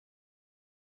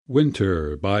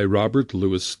Winter by Robert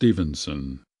Louis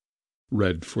Stevenson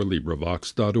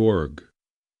LibriVox.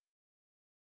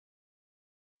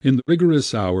 In the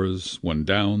rigorous hours, when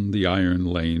down the iron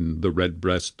lane The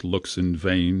redbreast looks in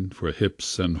vain for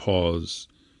hips and haws,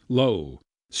 Lo,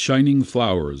 shining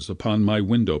flowers upon my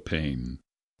window pane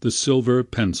The silver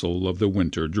pencil of the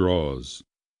winter draws.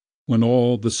 When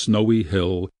all the snowy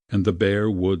hill and the bare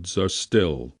woods are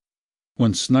still,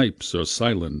 When snipes are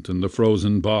silent in the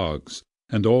frozen bogs,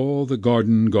 And all the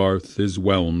garden garth is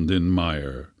whelmed in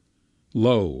mire,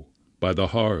 Lo, by the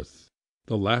hearth,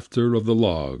 the laughter of the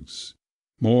logs,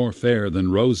 More fair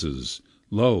than roses,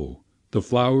 lo, the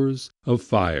flowers of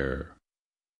fire.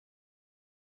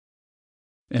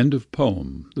 End of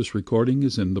poem. This recording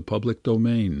is in the public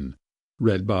domain.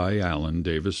 Read by Alan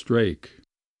Davis Drake.